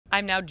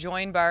I'm now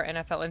joined by our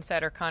NFL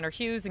insider, Connor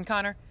Hughes. And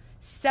Connor,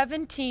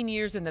 17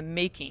 years in the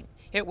making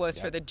it was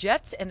for the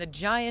Jets and the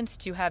Giants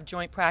to have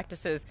joint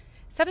practices.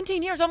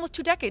 17 years, almost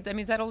 2 decades. I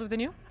mean, is that older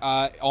than you?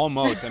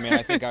 Almost. I mean,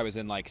 I think I was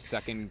in like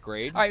second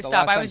grade. All right,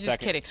 stop. I was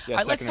just kidding. Yeah, All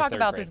right, let's talk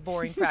about grade. this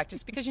boring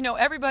practice because,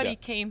 everybody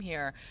came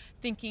here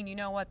thinking, you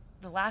know what,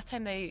 the last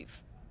time they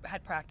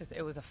had practice,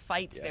 it was a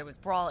fight, there was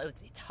brawl,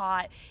 it's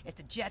hot, it's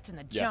the Jets and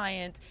the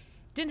Giants.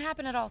 Didn't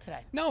happen at all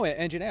today. No,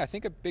 and Jeane, I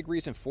think a big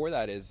reason for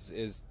that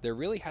is there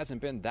really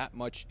hasn't been that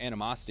much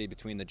animosity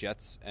between the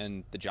Jets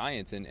and the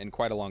Giants in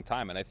quite a long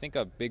time. And I think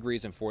a big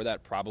reason for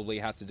that probably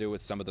has to do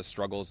with some of the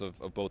struggles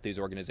of both these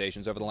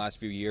organizations over the last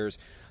few years.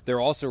 There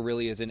also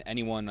really isn't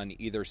anyone on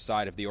either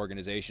side of the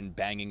organization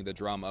banging the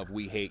drum of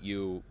 "we hate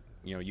you,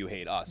 you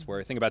hate us."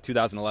 Where think about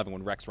 2011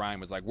 when Rex Ryan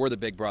was like, "We're the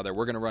big brother,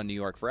 we're going to run New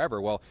York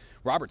forever." Well,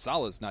 Robert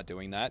Saleh's not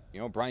doing that.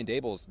 Brian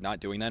Daboll's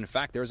not doing that. In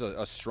fact, there's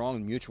a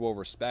strong mutual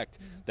respect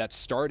that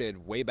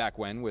started way back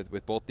when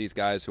with both these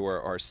guys who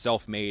are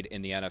self-made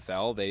in the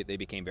NFL. They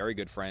became very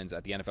good friends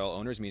at the NFL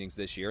owners meetings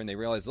this year, and they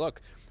realized,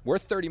 look, we're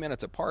 30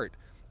 minutes apart.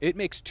 It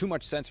makes too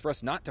much sense for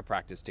us not to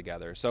practice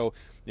together. So,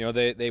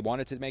 they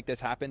wanted to make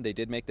this happen. They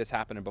did make this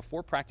happen. And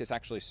before practice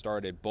actually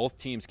started, both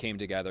teams came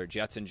together,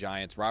 Jets and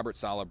Giants. Robert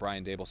Saleh,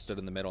 Brian Daboll stood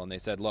in the middle, and they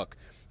said, look,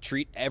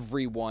 treat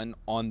everyone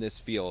on this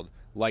field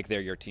like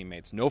they're your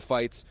teammates. No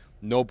fights,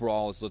 no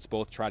brawls. Let's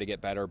both try to get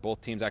better.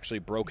 Both teams actually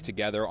broke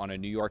together on a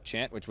New York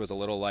chant, which was a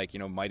little like,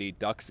 Mighty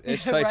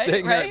Ducks-ish type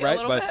thing. Right?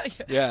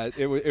 But yeah,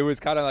 it was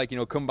kind of like,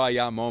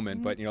 kumbaya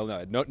moment. But,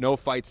 no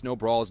fights, no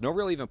brawls, no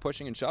real even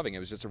pushing and shoving. It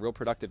was just a real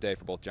productive day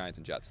for both Giants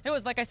and Jets. It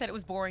was, like I said, it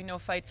was boring, no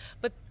fight.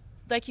 But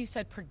like you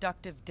said,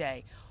 productive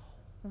day.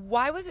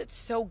 Why was it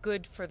so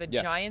good for the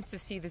Giants to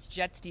see this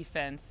Jets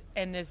defense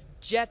and this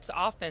Jets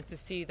offense to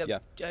see the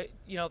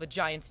the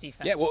Giants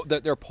defense? Yeah, well,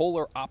 they're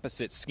polar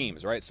opposite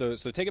schemes, right? So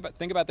think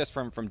about this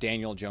from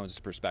Daniel Jones'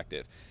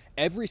 perspective.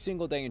 Every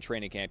single day in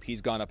training camp,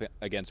 he's gone up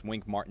against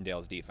Wink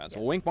Martindale's defense.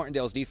 Well, Wink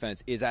Martindale's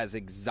defense is as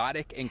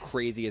exotic and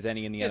crazy as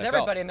any in the NFL. There's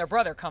everybody and their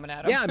brother coming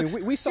at him. Yeah, I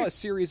mean, we saw a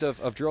series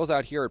of drills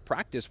out here at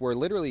practice where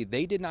literally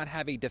they did not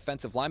have a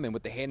defensive lineman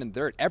with the hand in the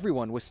dirt.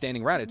 Everyone was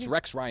standing around. It's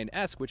Rex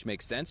Ryan-esque, which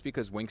makes sense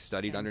because Wink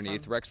studied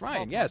underneath Rex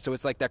Ryan. Yeah, so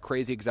it's like that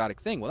crazy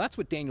exotic thing. Well, that's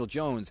what Daniel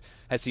Jones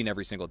has seen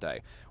every single day.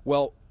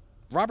 Well,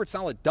 Robert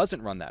Saleh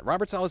doesn't run that.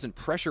 Robert Saleh isn't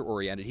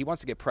pressure-oriented. He wants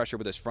to get pressure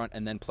with his front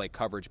and then play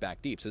coverage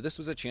back deep. So this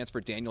was a chance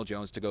for Daniel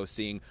Jones to go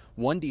seeing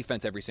one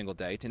defense every single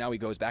day to now he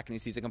goes back and he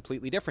sees a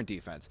completely different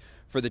defense.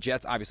 For the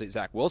Jets, obviously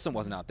Zach Wilson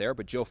wasn't out there,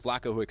 but Joe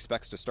Flacco, who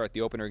expects to start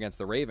the opener against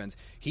the Ravens,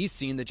 he's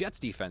seen the Jets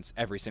defense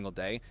every single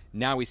day.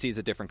 Now he sees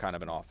a different kind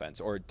of an offense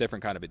or a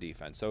different kind of a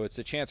defense. So it's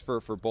a chance for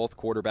both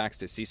quarterbacks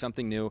to see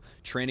something new,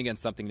 train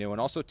against something new,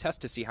 and also test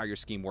to see how your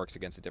scheme works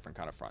against a different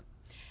kind of front.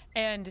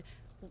 And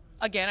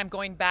again, I'm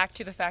going back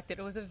to the fact that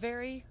it was a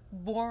very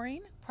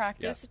boring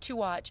practice to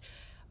watch,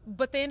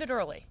 but they ended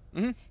early.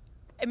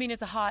 I mean,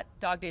 it's a hot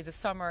dog days of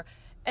summer,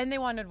 and they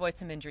wanted to avoid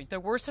some injuries.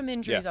 There were some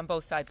injuries on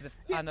both sides of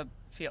on the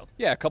field.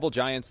 Yeah, a couple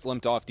Giants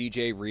limped off.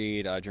 DJ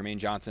Reed, Jermaine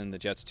Johnson, the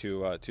Jets,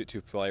 two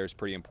players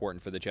pretty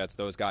important for the Jets.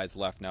 Those guys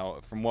left now.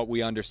 From what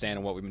we understand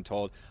and what we've been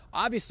told,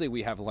 obviously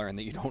we have learned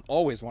that you don't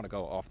always want to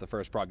go off the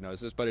first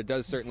prognosis, but it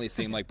does certainly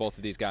seem like both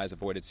of these guys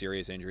avoided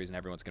serious injuries and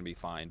everyone's going to be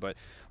fine. But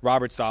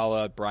Robert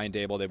Saleh, Brian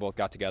Daboll, they both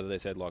got together. They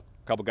said, look,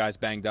 a couple guys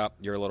banged up.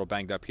 You're a little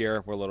banged up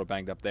here. We're a little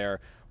banged up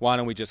there. Why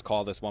don't we just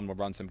call this one? We'll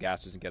run some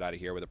gases and get out of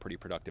here with a pretty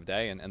productive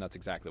day. And that's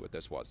exactly what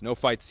this was. No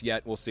fights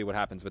yet. We'll see what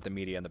happens with the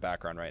media in the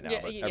background right now,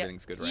 but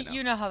everything's good right now.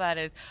 You know how that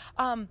is.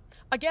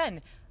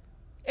 Again,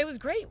 it was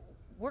great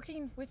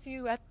working with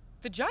you at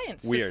the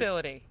Giants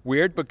facility.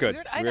 Weird, but good.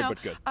 Weird, I know.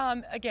 But good.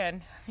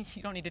 Again,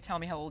 you don't need to tell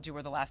me how old you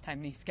were the last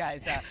time these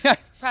guys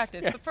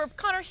practiced. But for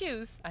Connor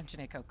Hughes, I'm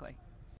Jeane Coakley.